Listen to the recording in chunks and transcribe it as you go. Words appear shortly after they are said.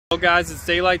Well guys, it's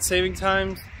daylight saving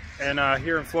time, and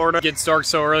here in Florida it gets dark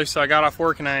so early, so I got off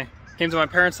work and I came to my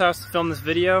parents' house to film this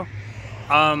video.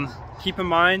 Keep in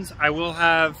mind, I will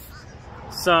have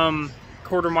some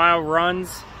quarter-mile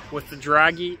runs with the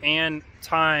draggy and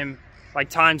time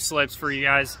slips for you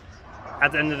guys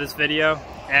at the end of this video,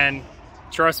 and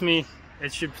trust me,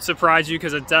 it should surprise you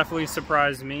because it definitely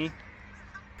surprised me.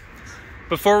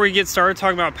 Before we get started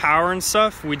talking about power and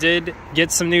stuff, we did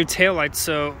get some new taillights,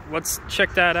 so let's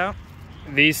check that out.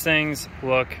 These things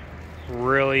look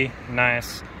really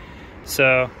nice.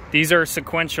 So these are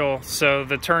sequential, so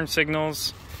the turn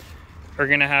signals are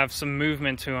gonna have some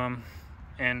movement to them,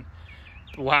 and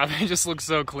wow, they just look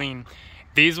so clean.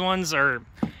 These ones are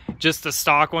just the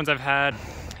stock ones I've had.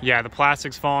 Yeah, the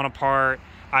plastic's falling apart.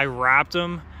 I wrapped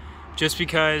them just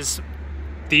because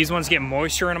these ones get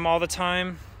moisture in them all the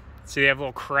time. So they have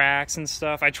little cracks and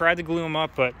stuff. I tried to glue them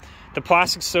up, but the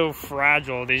plastic's so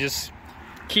fragile, they just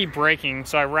keep breaking.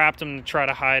 So I wrapped them to try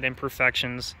to hide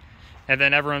imperfections. And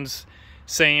then everyone's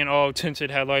saying, oh, tinted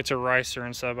headlights are ricer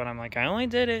and stuff. But I'm like, I only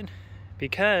did it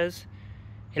because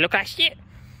it looked like shit.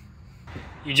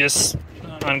 You just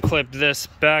unclip this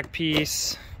back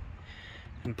piece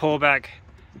and pull back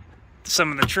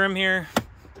some of the trim here.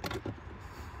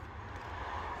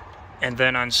 And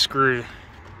then unscrew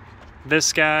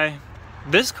this guy.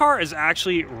 This car is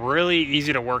actually really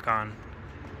easy to work on.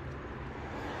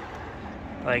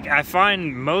 Like, I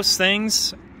find most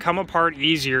things come apart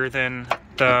easier than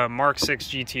the Mark 6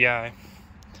 GTI.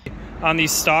 On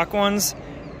these stock ones,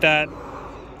 that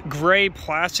gray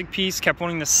plastic piece kept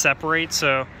wanting to separate,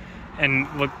 so, and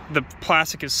look, the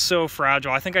plastic is so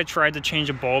fragile. I think I tried to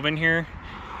change a bulb in here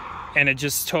and it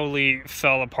just totally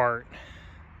fell apart.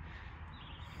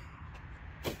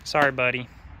 Sorry, buddy.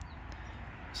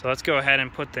 So let's go ahead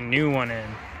and put the new one in.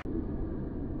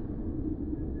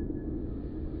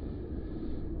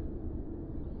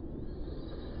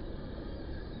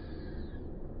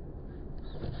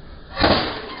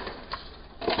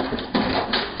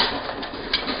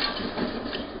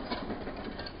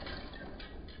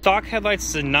 Stock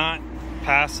headlights did not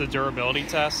pass the durability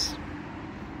test.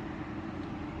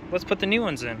 Let's put the new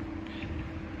ones in.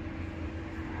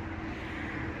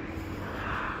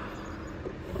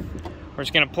 We're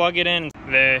just gonna plug it in.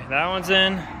 There, that one's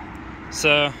in.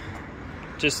 So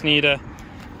just need to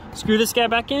screw this guy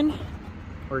back in.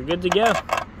 We're good to go.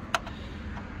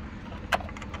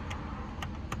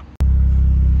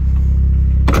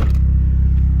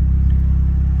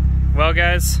 Well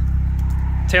guys,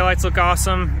 taillights look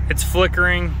awesome. It's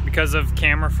flickering because of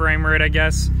camera frame rate, I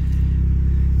guess.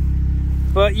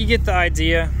 But you get the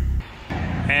idea.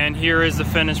 And here is the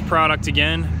finished product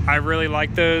again. I really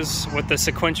like those with the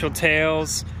sequential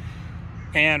tails.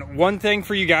 And one thing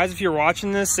for you guys, if you're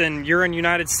watching this and you're in the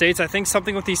United States, I think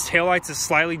something with these taillights is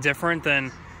slightly different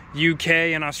than UK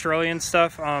and Australia and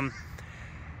stuff. I'm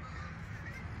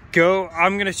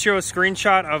gonna show a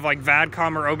screenshot of like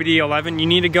VADCOM or OBD11. You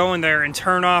need to go in there and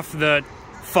turn off the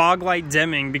fog light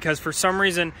dimming, because for some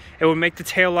reason it would make the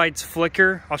taillights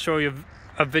flicker. I'll show you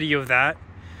a video of that.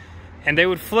 And they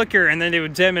would flicker and then they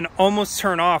would dim and almost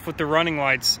turn off with the running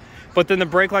lights, but then the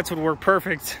brake lights would work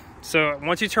perfect. So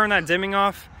once you turn that dimming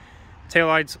off,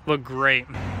 taillights look great.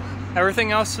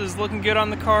 Everything else is looking good on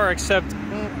the car, except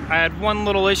I had one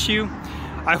little issue.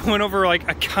 I went over like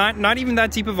not even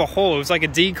that deep of a hole. It was like a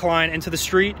decline into the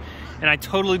street, and I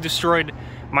totally destroyed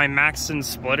my Maxton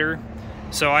splitter.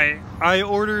 So I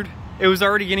ordered, it was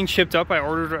already getting shipped up. I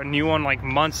ordered a new one like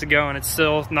months ago, and it's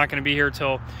still not gonna be here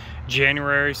till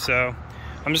January, so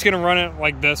I'm just gonna run it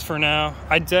like this for now.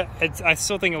 I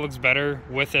still think it looks better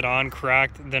with it on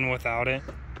cracked than without it.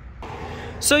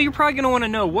 So you're probably gonna want to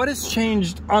know what has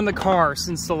changed on the car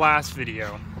since the last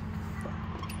video.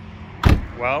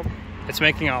 Well, it's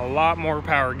making a lot more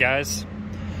power, guys.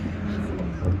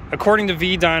 According to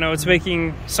V-Dyno, it's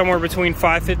making somewhere between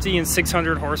 550 and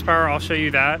 600 horsepower. I'll show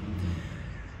you that.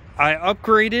 I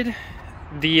upgraded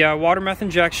the water meth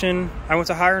injection. I went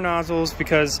to higher nozzles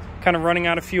because kind of running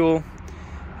out of fuel.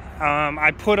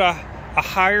 I put a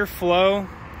higher flow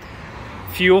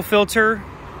fuel filter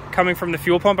coming from the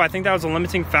fuel pump. I think that was a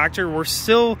limiting factor. We're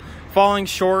still falling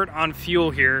short on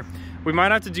fuel here. We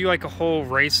might have to do like a whole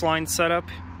race line setup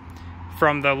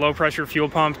from the low pressure fuel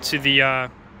pump to the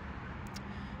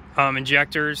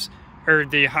injectors, or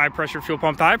the high pressure fuel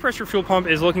pump. The high pressure fuel pump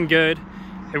is looking good,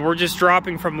 and we're just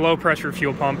dropping from low pressure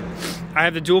fuel pump. I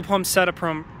have the dual pump setup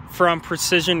from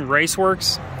Precision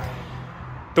Raceworks.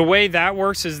 The way that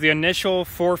works is the initial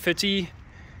 450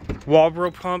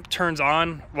 Walbro pump turns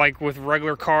on like with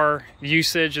regular car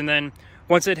usage, and then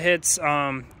once it hits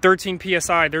 13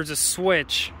 psi, there's a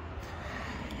switch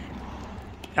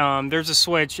there's a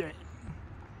switch,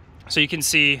 so you can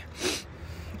see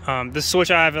the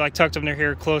switch I have like tucked up near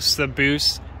here close to the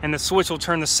boost, and the switch will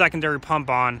turn the secondary pump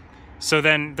on. So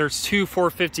then there's two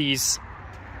 450s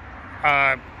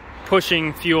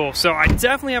pushing fuel. So I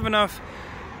definitely have enough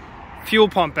fuel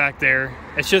pump back there.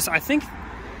 It's just I think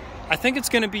it's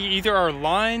going to be either our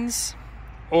lines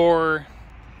or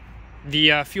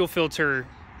the fuel filter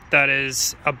that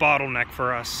is a bottleneck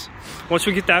for us. Once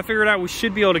we get that figured out, we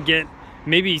should be able to get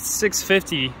maybe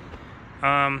 650.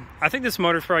 I think this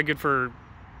motor's probably good for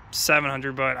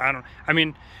 700, but I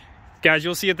mean, guys,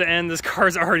 you'll see at the end, this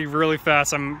car's already really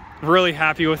fast. I'm really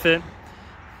happy with it.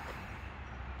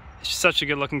 It's such a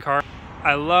good looking car.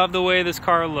 I love the way this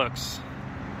car looks.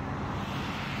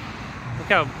 Look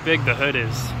how big the hood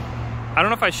is. I don't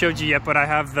know if I showed you yet, but I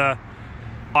have the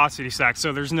velocity stack,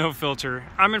 so there's no filter.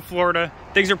 I'm in Florida.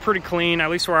 Things are pretty clean, at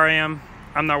least where I am.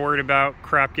 I'm not worried about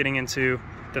crap getting into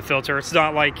the filter. It's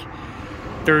not like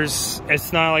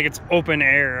it's open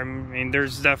air. I mean,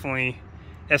 there's definitely,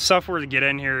 if stuff were to get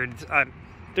in here,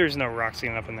 there's no rocks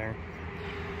getting up in there.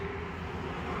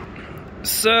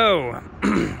 So,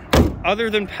 other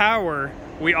than power,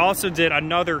 we also did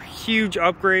another huge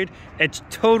upgrade. It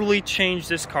totally changed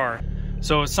this car.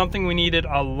 So it's something we needed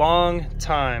a long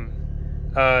time.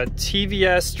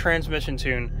 TTS transmission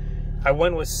tune. I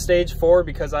went with stage 4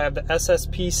 because I have the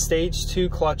SSP stage 2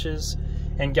 clutches.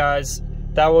 And guys,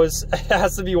 it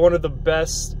has to be one of the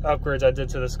best upgrades I did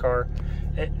to this car.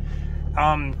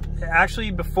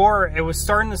 Actually, before, it was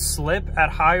starting to slip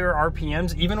at higher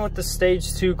RPMs, even with the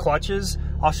stage 2 clutches.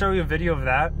 I'll show you a video of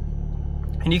that.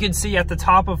 And you can see at the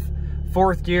top of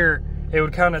 4th gear, it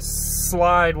would kind of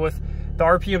slide with, the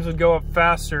RPMs would go up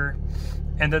faster,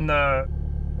 and then the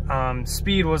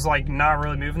speed was like not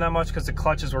really moving that much because the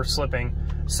clutches were slipping.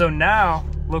 So now,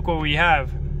 look what we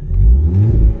have.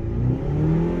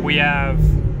 Wait, let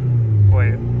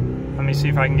me see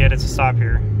if I can get it to stop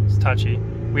here. It's touchy.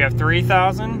 We have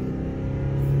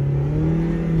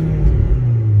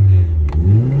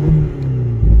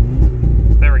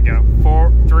 3,000. There we go.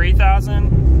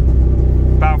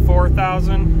 3,000, about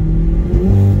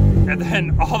 4,000, and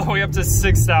then all the way up to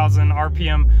 6,000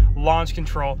 RPM launch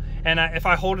control. And if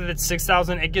I hold it at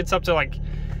 6,000, it gets up to like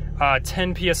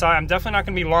 10 PSI. I'm definitely not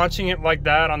going to be launching it like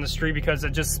that on the street because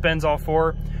it just spins all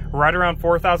four. Right around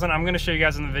 4,000, I'm going to show you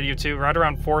guys in the video too. Right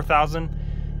around 4,000,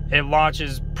 it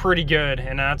launches pretty good,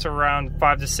 and that's around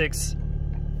 5 to 6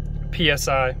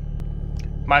 PSI.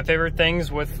 My favorite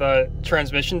things with the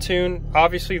transmission tune,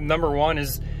 obviously number one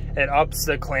is it ups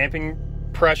the clamping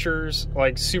pressures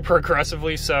like super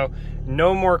aggressively, so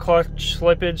no more clutch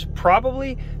slippage.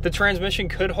 Probably the transmission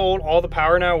could hold all the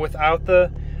power now without the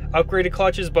upgraded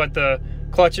clutches, but the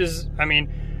clutches, I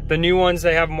mean, the new ones,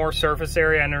 they have more surface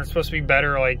area and they're supposed to be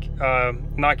better, like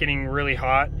not getting really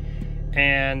hot.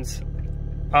 And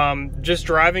just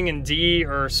driving in D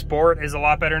or Sport is a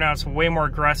lot better now. It's way more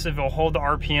aggressive. It'll hold the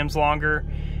RPMs longer,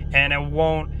 and it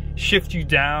won't shift you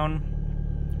down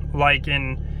like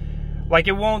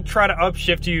it won't try to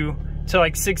upshift you to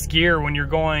like 6th gear when you're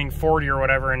going 40 or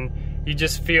whatever, and you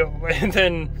just feel, and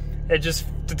then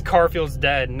the car feels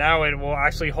dead. Now it will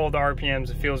actually hold the RPMs.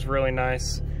 It feels really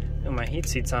nice. Oh, my heat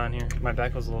seat's on here. My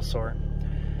back was a little sore.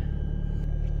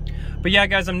 But yeah,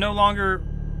 guys, I'm no longer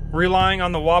relying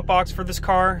on the watt box for this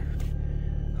car.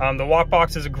 The watt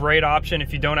box is a great option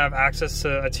if you don't have access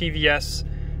to a TTS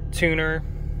tuner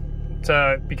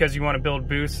because you want to build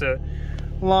boosts at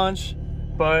launch.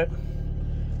 But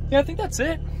yeah, I think that's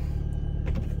it.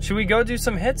 Should we go do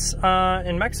some hits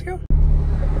in Mexico?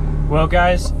 Well,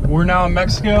 guys, we're now in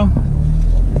Mexico.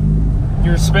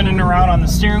 You're spinning around on the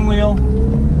steering wheel,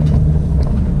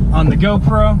 on the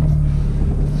GoPro.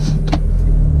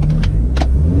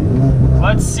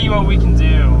 Let's see what we can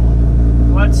do.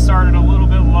 Let's start it a little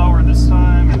bit lower this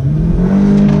time.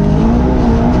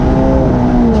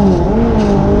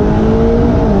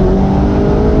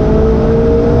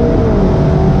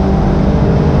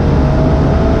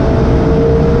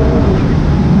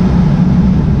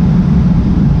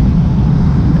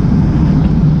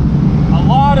 A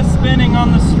lot of spinning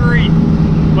on the street,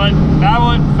 but that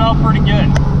one felt pretty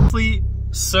good.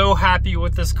 So happy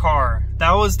with this car.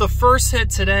 That was the first hit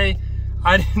today.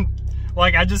 I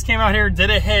just came out here, did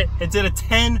a hit. It did a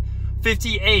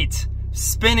 1058,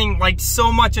 spinning like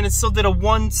so much, and it still did a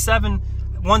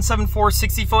 174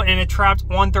 60 foot, and it trapped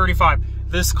 135.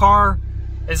 This car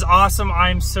is awesome.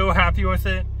 I'm so happy with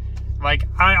it. Like,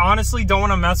 I honestly don't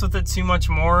want to mess with it too much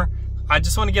more. I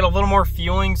just want to get a little more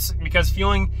fueling, because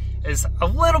fueling is a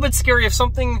little bit scary. If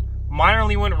something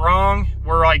minorly went wrong,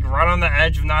 we're like right on the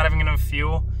edge of not having enough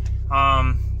fuel,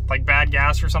 like bad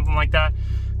gas or something like that.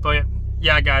 But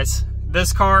yeah, guys,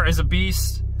 this car is a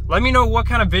beast. Let me know what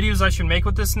kind of videos I should make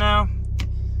with this now.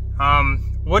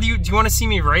 What do you want to see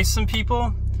me race some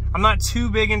people? I'm not too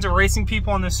big into racing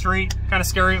people on the street. Kind of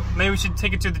scary. Maybe we should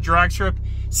take it to the drag strip.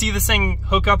 See this thing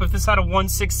hook up. If this had a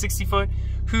 1.6 60 foot,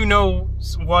 who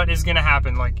knows what is gonna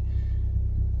happen. Like,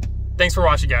 thanks for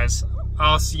watching, guys.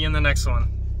 I'll see you in the next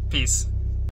one. Peace.